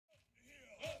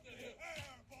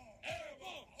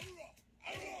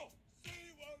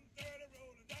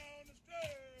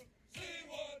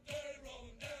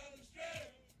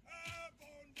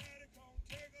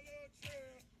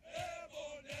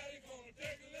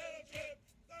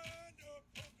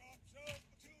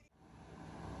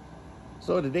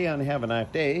So today on Have a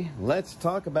Knife Day, let's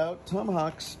talk about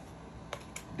tomahawks.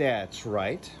 That's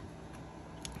right.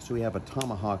 So we have a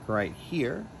tomahawk right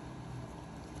here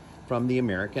from the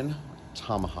American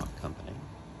Tomahawk Company.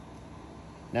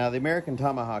 Now, the American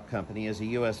Tomahawk Company is a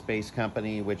U.S.-based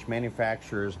company which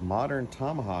manufactures modern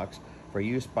tomahawks for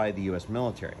use by the U.S.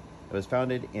 military. It was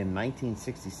founded in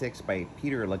 1966 by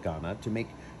Peter LaGana to make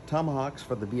tomahawks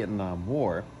for the Vietnam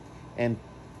War, and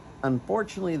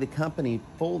unfortunately, the company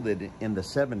folded in the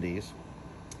 70s.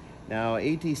 Now,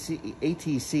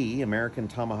 ATC, American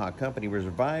Tomahawk Company, was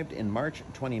revived in March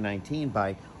 2019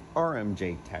 by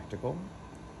RMJ Tactical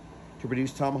to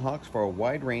produce tomahawks for a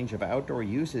wide range of outdoor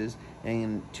uses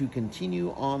and to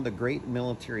continue on the great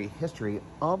military history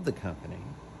of the company.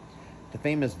 The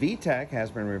famous VTAC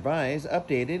has been revised,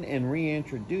 updated, and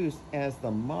reintroduced as the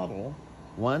Model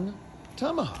 1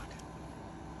 Tomahawk.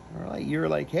 All right, you're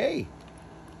like, hey,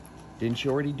 didn't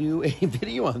you already do a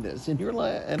video on this? And you're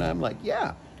like, and I'm like,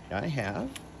 yeah, I have,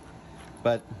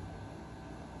 but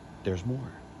there's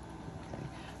more. Okay,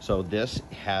 so this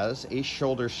has a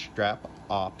shoulder strap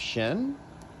option,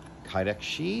 kydex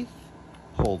sheath,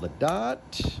 pull the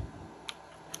dot.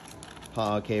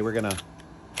 Okay, we're gonna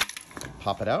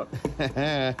pop it out.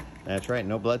 That's right,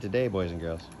 no blood today, boys and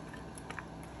girls.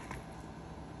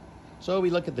 So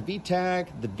we look at the VTAC,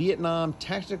 the Vietnam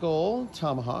Tactical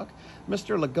Tomahawk.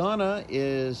 Mr. LaGana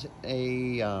is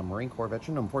a Marine Corps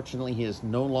veteran. Unfortunately, he is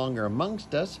no longer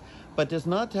amongst us, but does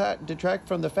not detract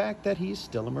from the fact that he's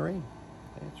still a Marine.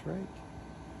 That's right.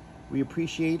 We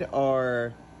appreciate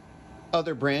our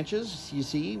other branches. You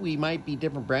see, we might be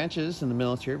different branches in the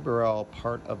military, but we're all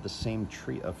part of the same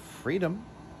tree of freedom.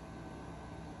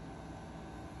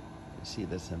 You see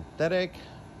the synthetic.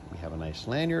 We have a nice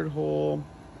lanyard hole.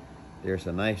 There's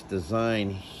a nice design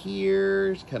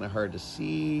here. It's kind of hard to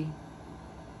see,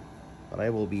 but I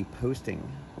will be posting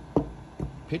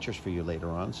pictures for you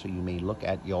later on, so you may look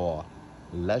at your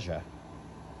leisure.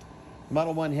 The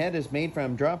Model 1 head is made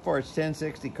from Drop Force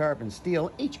 1060 carbon steel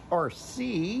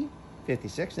HRC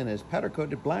 56 and is powder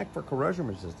coated black for corrosion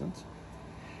resistance.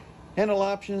 Handle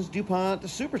options: DuPont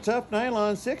Super Tough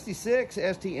Nylon 66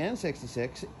 STN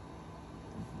 66.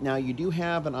 Now, you do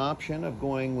have an option of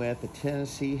going with the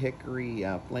Tennessee hickory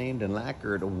flamed and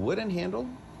lacquered wooden handle,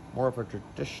 more of a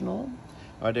traditional.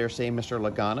 I dare say Mr.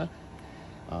 LaGana.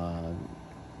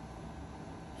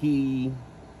 He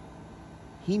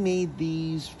made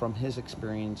these from his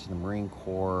experience in the Marine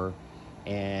Corps,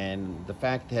 and the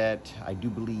fact that I do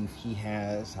believe he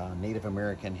has Native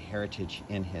American heritage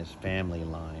in his family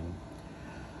line.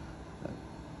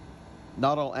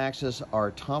 Not all axes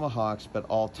are tomahawks, but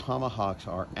all tomahawks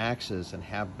are axes and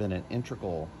have been an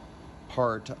integral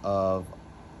part of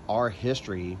our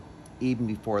history even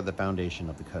before the foundation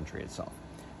of the country itself.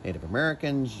 Native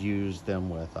Americans used them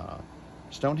with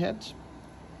stone heads,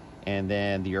 and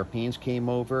then the Europeans came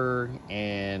over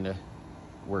and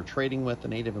were trading with the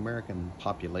Native American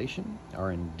population,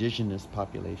 our indigenous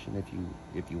population,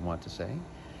 if you want to say.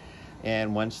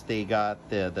 And once they got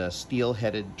the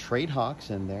steel-headed trade hawks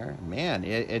in there, man,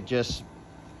 it just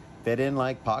fit in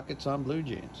like pockets on blue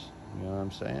jeans. You know what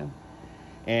I'm saying?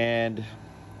 And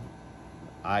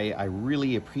I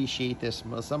really appreciate this.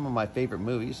 Some of my favorite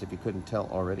movies, if you couldn't tell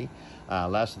already,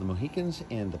 Last of the Mohicans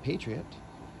and The Patriot.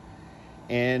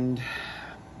 And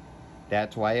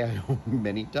that's why I own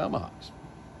many tomahawks.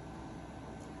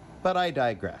 But I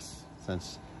digress,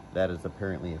 since that is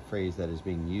apparently a phrase that is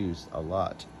being used a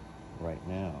lot right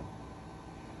now.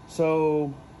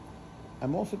 So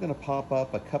I'm also going to pop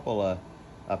up a couple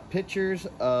of pictures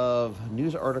of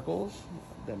news articles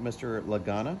that Mr.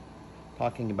 LaGana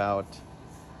talking about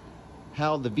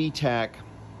how the VTAC,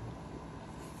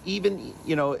 even,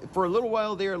 you know, for a little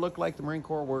while there, it looked like the Marine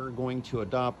Corps were going to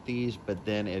adopt these, but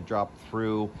then it dropped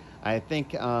through. I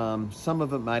think some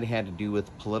of it might have had to do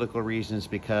with political reasons,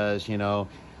 because, you know,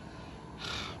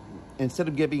 instead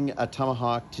of giving a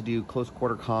tomahawk to do close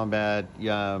quarter combat,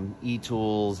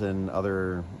 e-tools and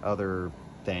other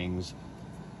things,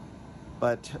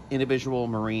 but individual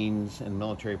Marines and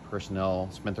military personnel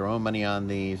spent their own money on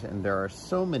these, and there are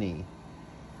so many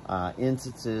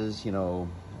instances, you know,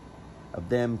 of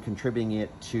them contributing it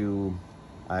to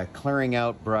clearing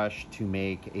out brush to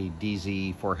make a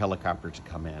DZ for helicopters to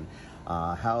come in.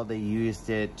 How they used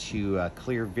it to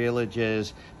clear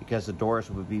villages because the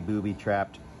doors would be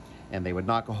booby-trapped, and they would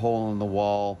knock a hole in the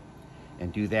wall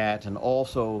and do that. And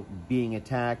also being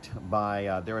attacked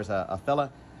by, there was a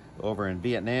fella over in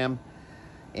Vietnam,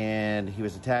 and he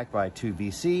was attacked by 2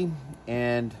 VC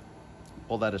and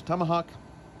pulled out his tomahawk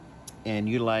and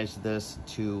utilized this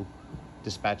to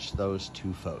dispatch those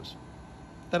 2 foes.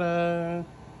 Ta-da!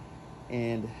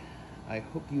 And I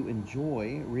hope you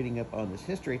enjoy reading up on this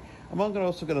history. I'm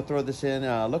also going to throw this in.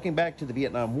 Looking back to the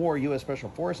Vietnam War, U.S. Special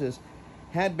Forces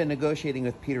had been negotiating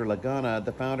with Peter LaGana,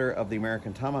 the founder of the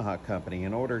American Tomahawk Company,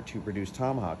 in order to produce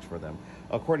tomahawks for them.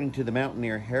 According to the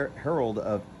Mountaineer Herald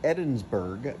of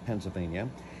Edinburgh, Pennsylvania,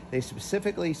 they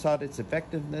specifically sought its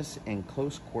effectiveness in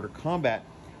close-quarter combat.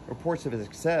 Reports of its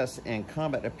success and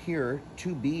combat appear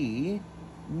to be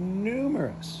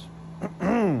numerous.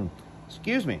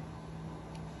 Excuse me.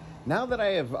 Now that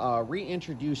I have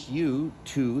reintroduced you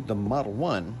to the Model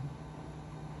 1,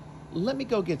 let me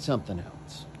go get something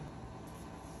else.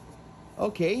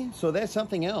 Okay, so that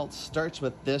something else starts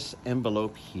with this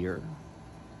envelope here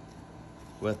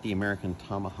with the American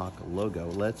Tomahawk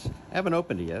logo. I haven't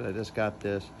opened it yet. I just got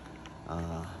this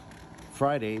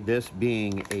Friday, this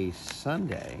being a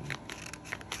Sunday.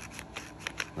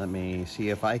 Let me see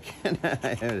if I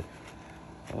can.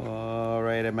 All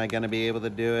right, am I going to be able to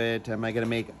do it? Am I going to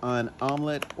make an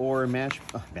omelet or mashed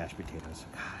potatoes?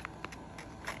 God.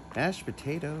 Mashed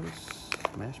potatoes.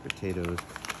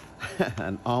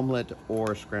 An omelet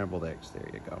or scrambled eggs. There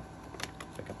you go.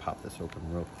 If I can pop this open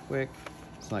real quick.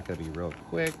 It's not going to be real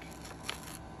quick.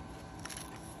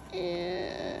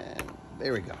 And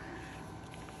there we go.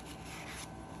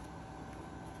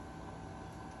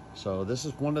 So this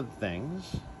is one of the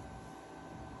things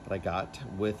that I got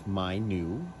with my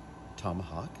new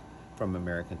Tomahawk from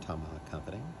American Tomahawk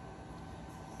Company.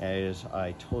 As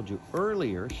I told you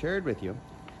earlier, shared with you,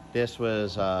 this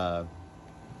was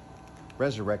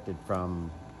resurrected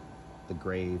from the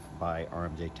grave by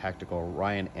RMJ Tactical,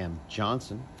 Ryan M.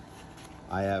 Johnson.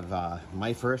 I have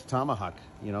my first Tomahawk,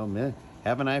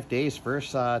 Have a Knife Day's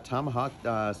first Tomahawk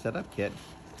setup kit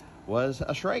was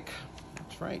a Shrike.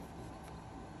 That's right.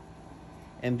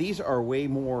 And these are way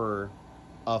more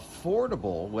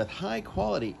affordable with high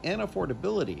quality and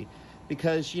affordability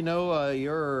because,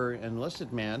 your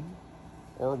enlisted man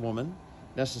or woman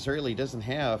necessarily doesn't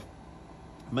have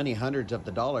many hundreds of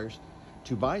the dollars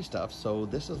to buy stuff, so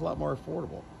this is a lot more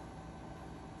affordable.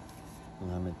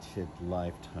 Limited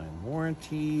lifetime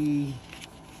warranty.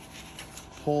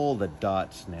 Pull the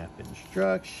dot snap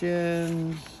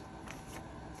instructions.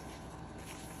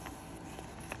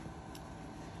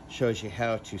 Shows you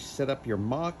how to set up your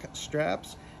mock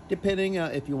straps depending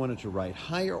if you wanted to ride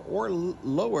higher or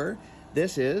lower.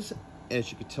 This is,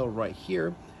 as you can tell right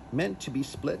here, meant to be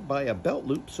split by a belt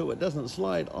loop so it doesn't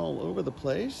slide all over the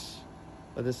place.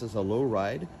 But this is a low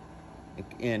ride,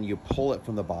 and you pull it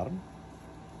from the bottom.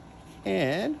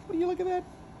 And will you look at that?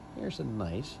 There's a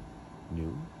nice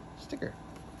new sticker.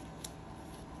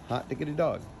 Hot diggity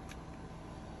dog.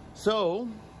 So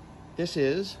this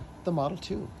is the Model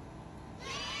 2.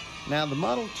 Now the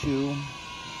Model 2,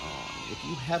 if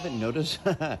you haven't noticed,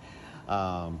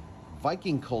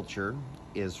 Viking culture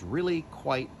is really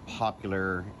quite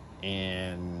popular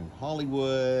in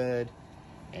Hollywood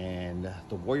and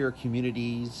the warrior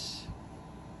communities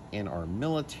in our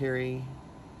military.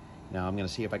 Now I'm going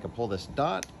to see if I can pull this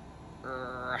dot.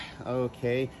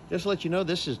 Okay, just to let you know,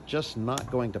 this is just not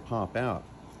going to pop out.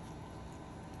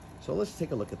 So let's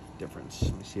take a look at the difference.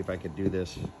 Let me see if I could do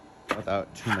this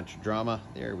without too much drama.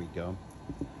 There we go.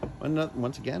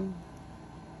 Once again,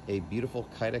 a beautiful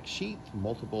Kydex sheath,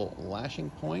 multiple lashing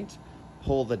points.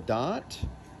 Pull the dot.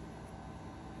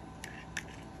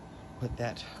 Put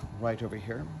that right over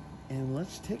here. And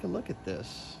let's take a look at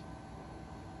this.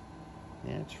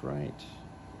 That's right.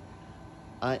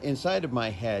 Inside of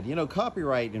my head,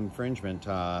 copyright infringement,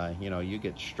 you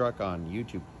get struck on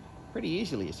YouTube pretty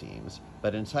easily, it seems.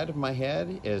 But inside of my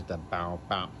head is the bow,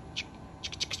 bow,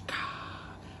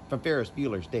 from Ferris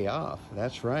Bueller's Day Off.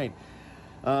 That's right.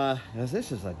 As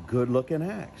this is a good-looking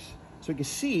axe. So you can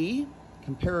see,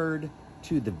 compared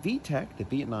to the VTAC, the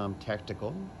Vietnam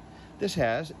Tactical, this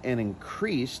has an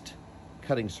increased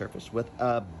cutting surface with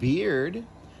a beard.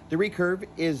 The recurve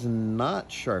is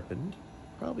not sharpened,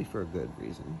 probably for a good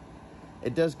reason.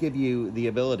 It does give you the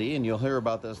ability, and you'll hear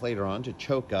about this later on, to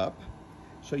choke up.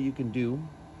 So you can do,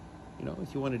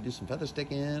 if you want to do some feather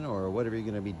sticking or whatever you're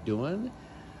going to be doing.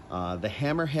 The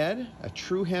hammerhead, a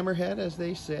true hammerhead, as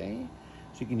they say.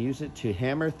 So you can use it to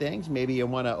hammer things. Maybe you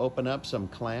want to open up some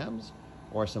clams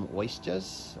or some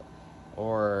oysters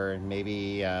or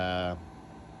maybe a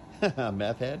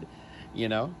meth head, We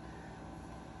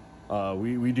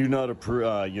do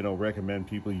not recommend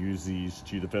people use these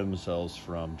to defend themselves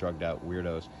from drugged out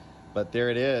weirdos. But there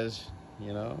it is,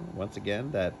 once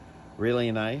again, that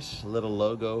really nice little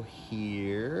logo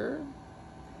here.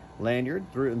 Lanyard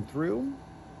through and through.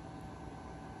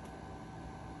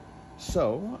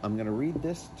 So I'm going to read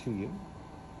this to you.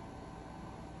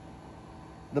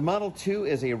 The Model 2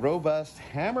 is a robust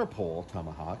hammer pole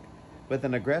tomahawk with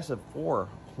an aggressive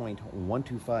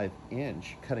 4.125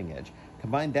 inch cutting edge.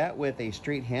 Combine that with a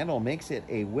straight handle makes it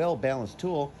a well-balanced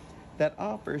tool that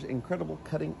offers incredible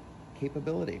cutting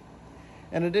capability.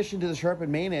 In addition to the sharpened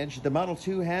main edge, the Model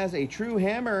 2 has a true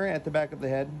hammer at the back of the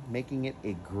head, making it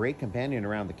a great companion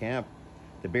around the camp.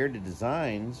 The bearded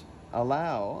designs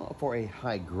allow for a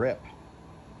high grip,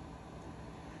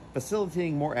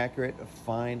 facilitating more accurate,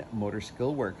 fine motor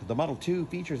skill work. The Model 2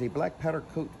 features a black powder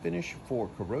coat finish for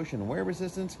corrosion and wear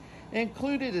resistance.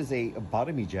 Included is a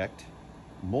bottom eject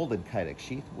molded kydex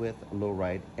sheath with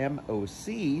low-ride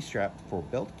MOC strapped for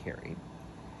belt carry.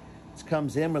 This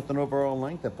comes in with an overall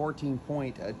length of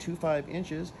 14.25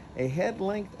 inches, a head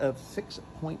length of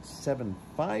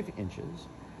 6.75 inches,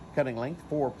 cutting length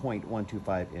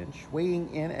 4.125 inch,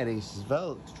 weighing in at a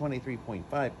svelte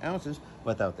 23.5 ounces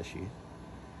without the sheath.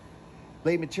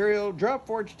 Blade material, drop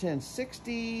forged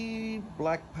 1060,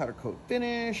 black powder coat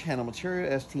finish, handle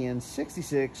material STN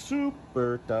 66,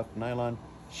 super tough nylon,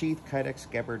 sheath kydex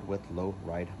scabbard with low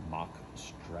ride mock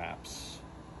straps.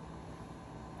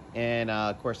 And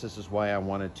of course, this is why I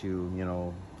wanted to, you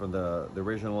know, from the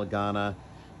original LaGana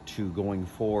to going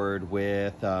forward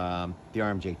with the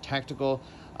RMJ Tactical.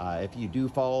 If you do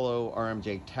follow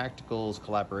RMJ Tactical's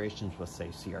collaborations with, say,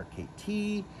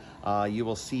 CRKT, you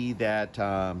will see that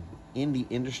in the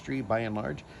industry, by and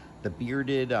large, the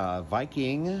bearded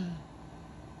Viking,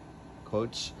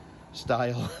 quotes,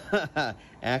 style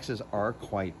axes are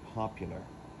quite popular.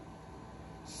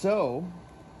 So,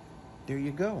 there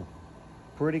you go.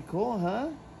 Pretty cool, huh?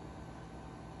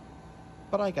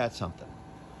 But I got something.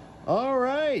 All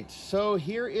right, so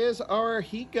here is our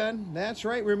heat gun. That's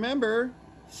right, remember,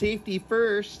 safety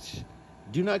first.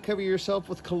 Do not cover yourself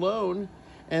with cologne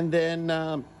and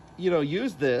then, you know,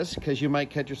 use this because you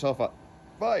might catch yourself on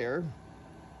fire.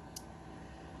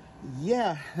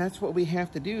 Yeah, that's what we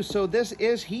have to do. So this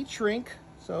is heat shrink.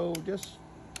 So just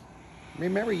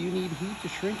remember, you need heat to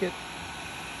shrink it.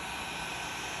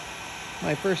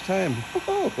 My first time.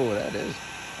 Oh, that is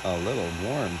a little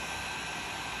warm.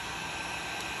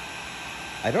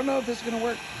 I don't know if this is going to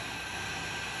work,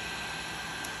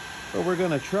 but we're going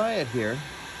to try it here.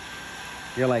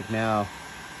 You're like, now,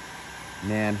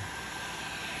 man,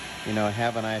 you know,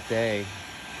 have a nice day.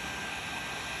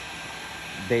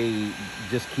 They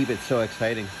just keep it so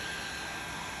exciting.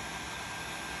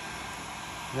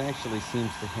 It actually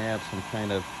seems to have some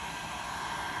kind of,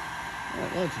 well,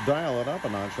 let's dial it up a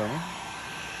notch, shall we?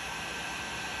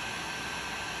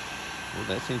 Well,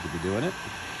 that seems to be doing it.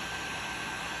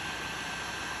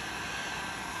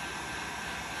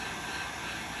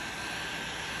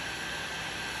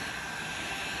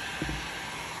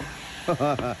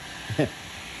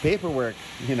 Paperwork,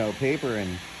 you know, paper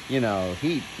and, you know,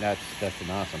 heat, that's an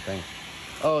awesome thing.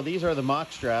 Oh, these are the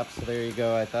mock straps. So there you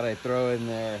go. I thought I'd throw in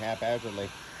there haphazardly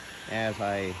as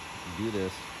I do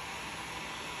this.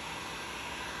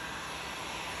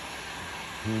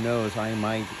 Who knows, I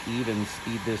might even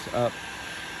speed this up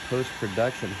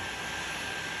post-production.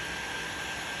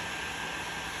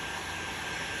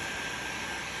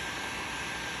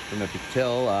 I don't know if you can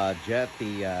tell, Jet,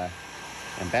 the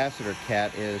ambassador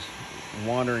cat, is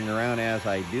wandering around as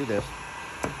I do this.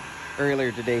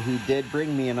 Earlier today, he did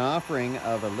bring me an offering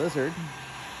of a lizard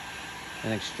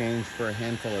in exchange for a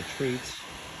handful of treats.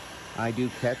 I do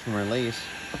catch and release.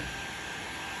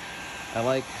 I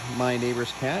like my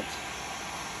neighbor's cat.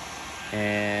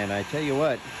 And I tell you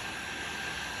what,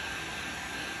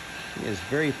 he is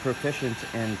very proficient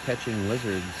in catching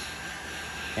lizards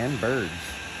and birds.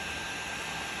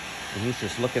 And he's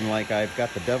just looking like I've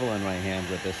got the devil in my hand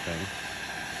with this thing.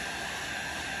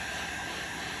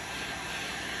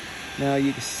 Now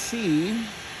you can see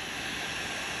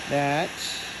that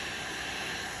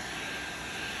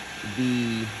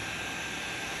the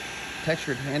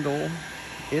textured handle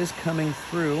is coming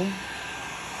through.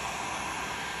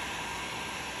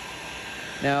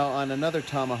 Now, on another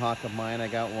Tomahawk of mine, I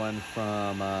got one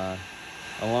from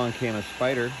Along Came a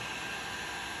Spider,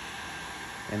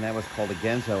 and that was called a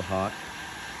Genzo Hawk,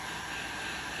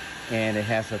 and it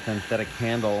has a synthetic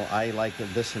handle. I like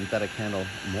this synthetic handle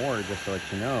more, just to let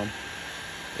you know.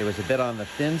 It was a bit on the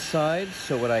thin side,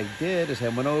 so what I did is I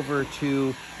went over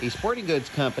to a sporting goods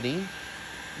company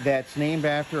that's named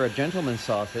after a gentleman's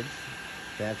sausage.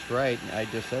 That's right, I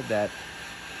just said that.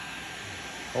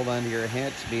 Hold on to your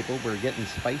hats, people. We're getting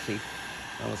spicy.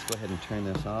 Now let's go ahead and turn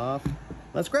this off.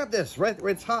 Let's grab this. Right,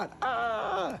 it's hot.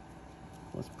 Ah!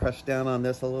 Let's press down on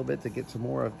this a little bit to get some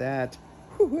more of that.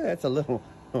 Whew, that's a little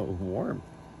warm.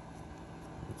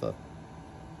 It's a.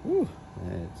 Whew,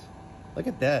 look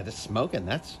at that. It's smoking.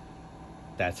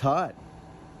 That's hot.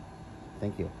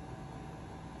 Thank you.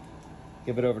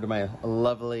 give it over to my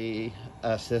lovely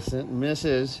assistant,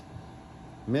 Miss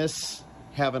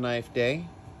Have a Knife Day.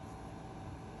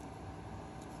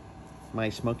 My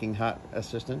smoking hot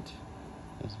assistant.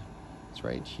 That's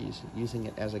right, she's using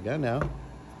it as a gun now.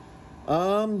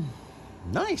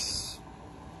 Nice.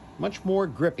 Much more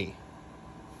grippy.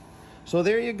 So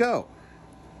there you go.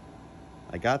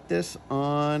 I got this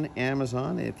on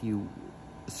Amazon. If you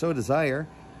so desire,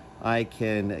 I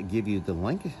can give you the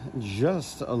link.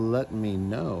 Just let me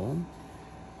know.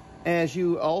 As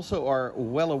you also are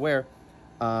well aware,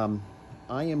 I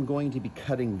am going to be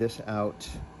cutting this out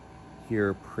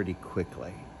here pretty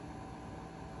quickly.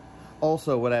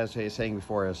 Also, what I was saying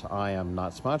before is I am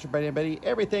not sponsored by anybody.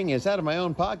 Everything is out of my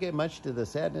own pocket, much to the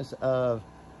sadness of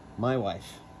my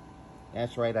wife.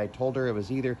 That's right, I told her it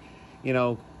was either, you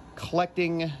know,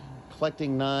 collecting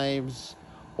knives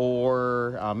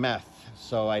or meth.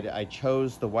 So I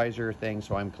chose the wiser thing,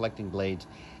 so I'm collecting blades,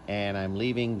 and I'm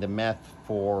leaving the meth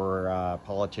for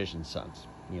politicians' sons.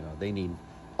 You know, they need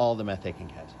all the meth they can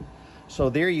get. So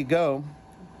there you go.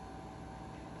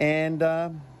 And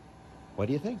what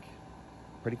do you think?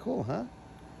 Pretty cool, huh?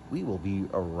 We will be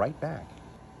right back.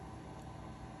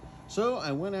 So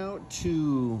I went out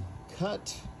to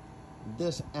cut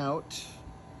this out,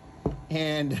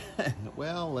 and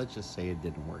well, let's just say it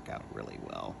didn't work out really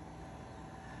well.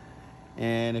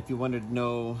 And if you wanted to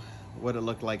know what it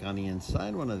looked like on the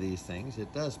inside one of these things,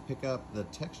 it does pick up the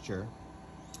texture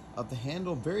of the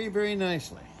handle very, very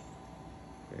nicely.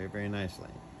 Very, very nicely.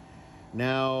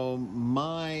 Now,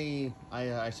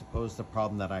 I suppose the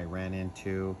problem that I ran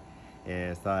into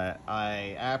is that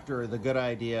after the good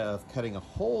idea of cutting a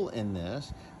hole in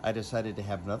this, I decided to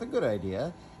have another good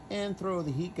idea and throw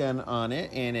the heat gun on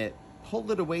it, and it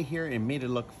pulled it away here and made it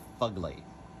look fugly.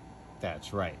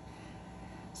 That's right.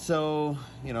 So,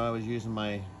 you know, I was using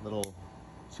my little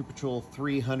Super Tool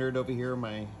 300 over here,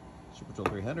 my Super Tool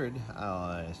 300.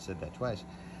 I said that twice.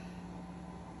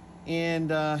 And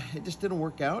it just didn't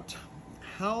work out.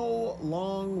 How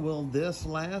long will this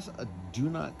last? I do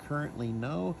not currently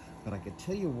know, but I can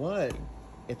tell you what,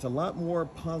 it's a lot more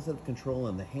positive control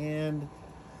in the hand.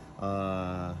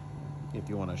 If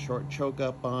you want a short choke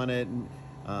up on it,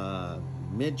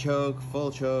 mid choke,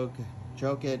 full choke,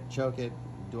 choke it,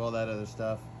 do all that other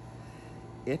stuff.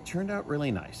 It turned out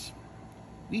really nice.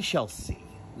 We shall see.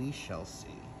 We shall see.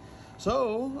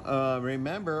 So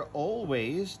remember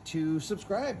always to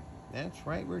subscribe. That's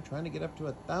right. We're trying to get up to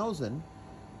 1,000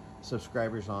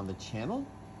 subscribers on the channel,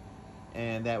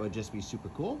 and that would just be super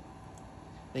cool.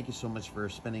 Thank you so much for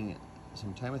spending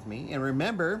some time with me. And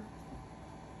remember,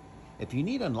 if you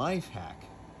need a life hack,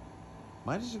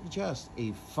 might suggest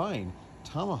a fine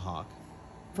tomahawk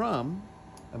from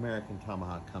American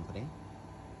Tomahawk Company.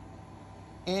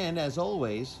 And as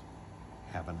always,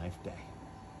 have a knife day.